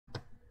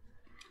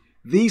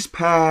These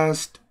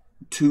past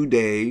 2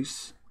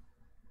 days,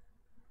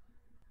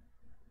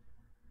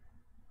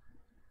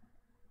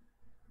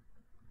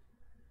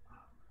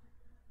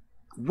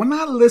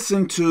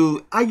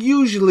 I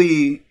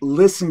usually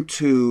listen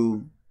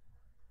to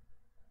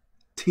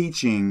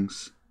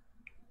teachings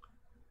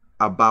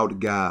about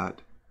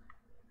God.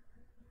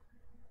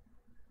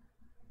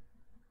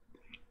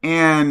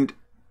 And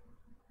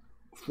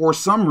for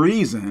some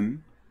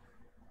reason,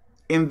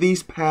 in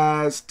these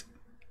past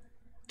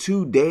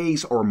 2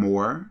 days or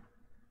more,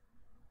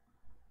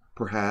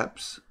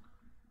 perhaps,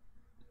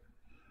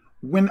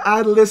 when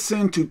I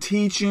listen to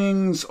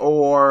teachings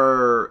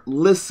or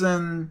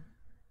listen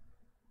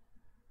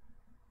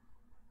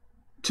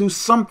to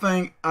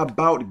something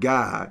about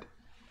God,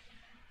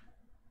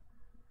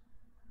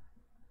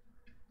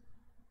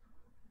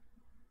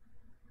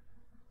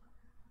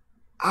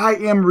 I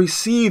am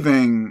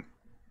receiving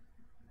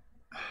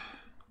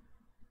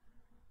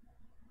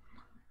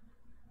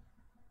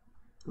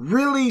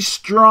really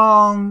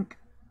strong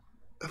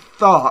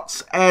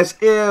thoughts as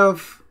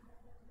if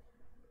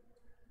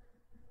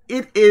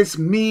it is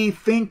me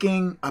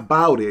thinking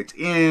about it.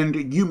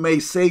 And you may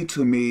say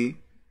to me,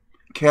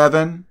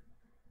 Kevin,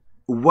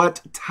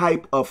 what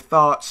type of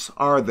thoughts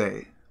are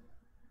they?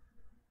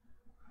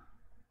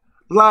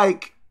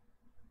 Like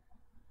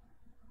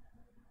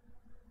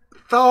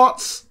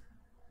thoughts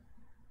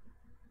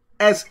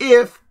as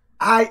if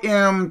I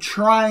am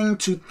trying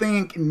to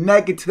think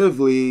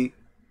negatively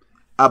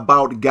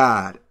about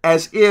God,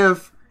 as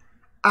if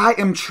I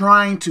am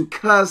trying to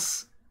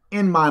cuss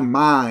in my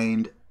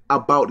mind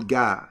about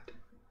God,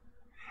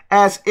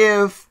 as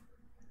if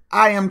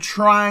I am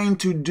trying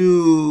to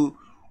do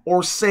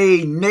or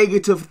say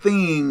negative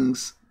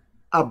things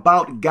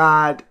about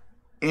God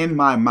in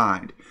my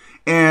mind.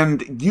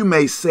 And you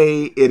may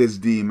say it is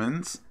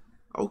demons.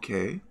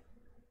 Okay.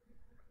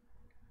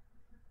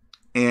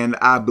 And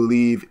I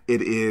believe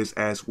it is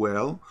as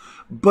well.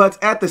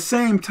 But at the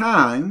same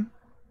time,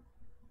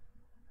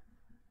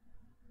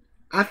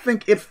 I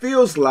think it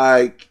feels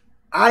like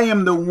I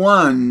am the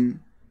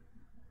one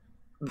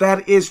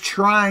that is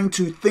trying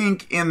to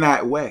think in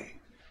that way.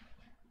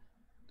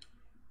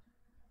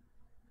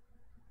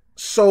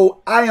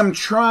 So I am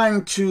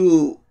trying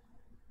to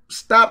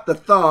stop the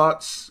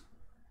thoughts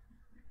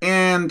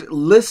and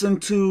listen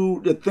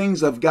to the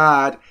things of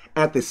God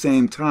at the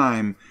same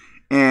time.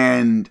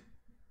 And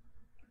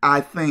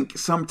I think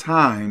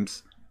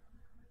sometimes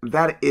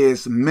that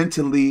is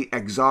mentally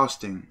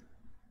exhausting.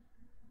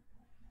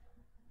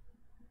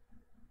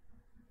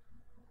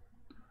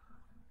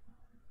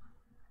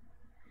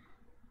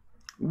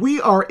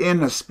 We are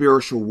in a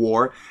spiritual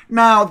war.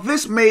 Now,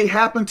 this may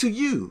happen to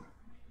you.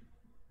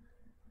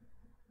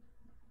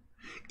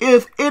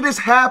 If it is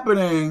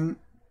happening,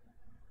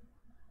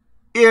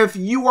 if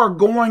you are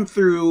going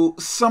through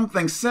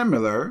something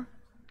similar,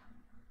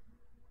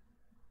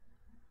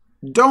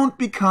 don't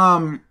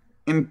become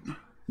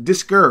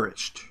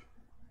discouraged.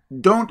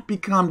 Don't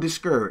become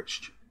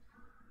discouraged.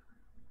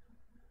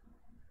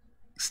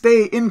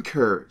 Stay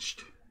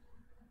encouraged.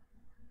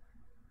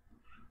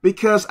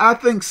 Because I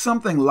think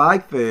something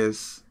like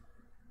this,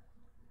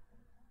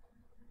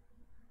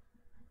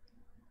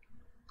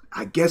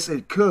 I guess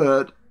it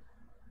could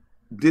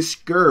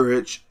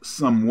discourage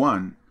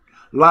someone.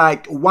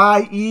 Like,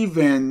 why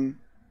even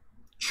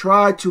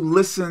try to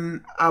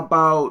listen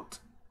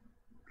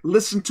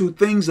to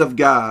things of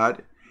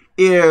God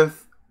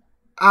if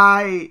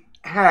I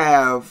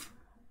have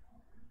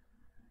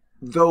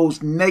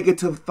those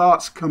negative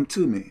thoughts come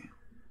to me?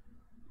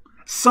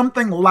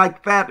 Something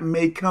like that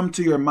may come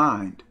to your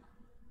mind.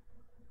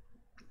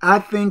 I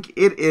think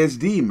it is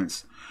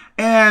demons.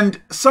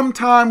 And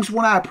sometimes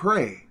when I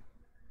pray,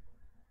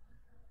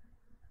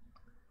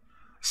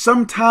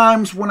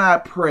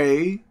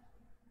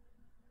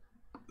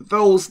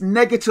 those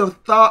negative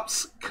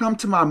thoughts come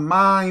to my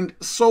mind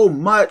so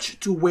much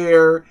to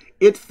where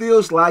it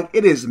feels like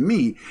it is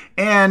me.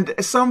 And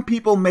some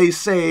people may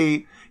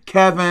say,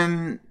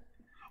 Kevin,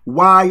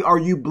 why are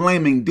you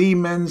blaming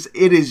demons?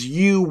 It is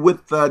you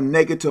with the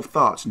negative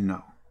thoughts.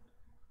 No,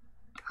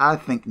 I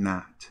think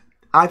not.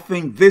 I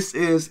think this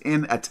is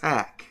an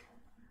attack.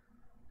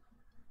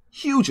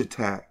 Huge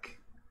attack.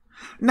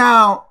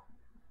 Now,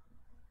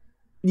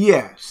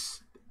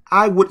 yes,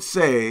 I would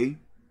say,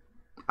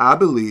 I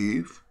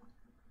believe,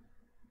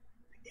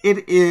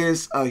 it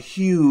is a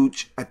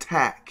huge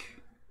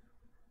attack.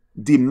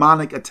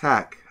 Demonic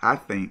attack, I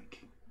think.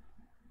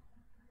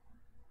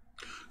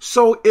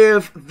 So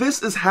if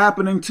this is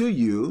happening to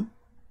you,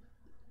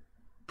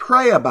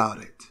 pray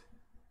about it.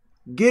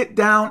 Get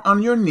down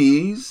on your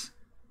knees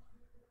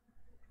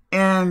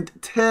and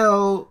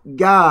tell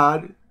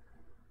God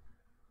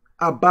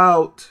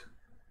about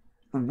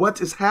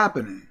what is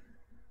happening.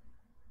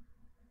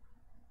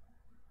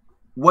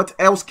 What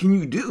else can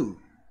you do?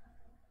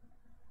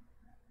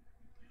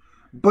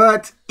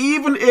 But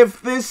even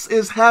if this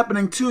is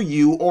happening to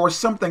you or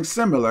something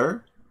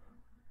similar,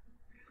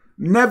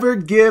 never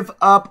give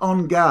up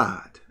on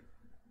God.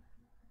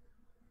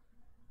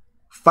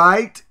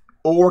 Fight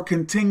or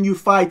continue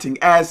fighting,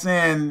 as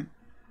in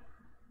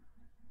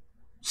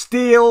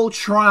still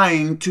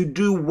trying to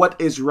do what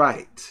is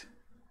right.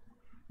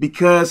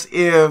 Because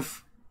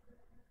if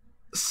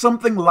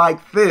something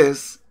like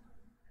this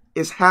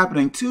is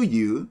happening to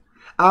you,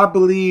 I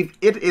believe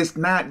it is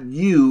not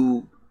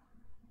you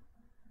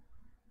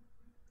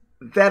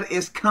that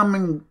is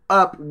coming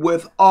up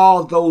with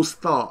all those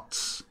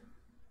thoughts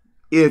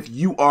if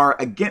you are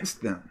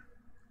against them.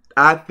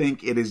 I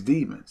think it is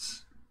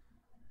demons.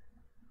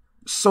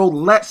 So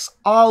let's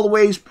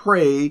always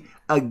pray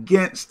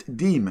against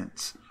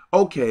demons.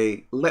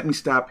 Okay, let me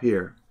stop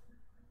here.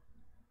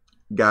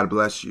 God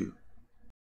bless you.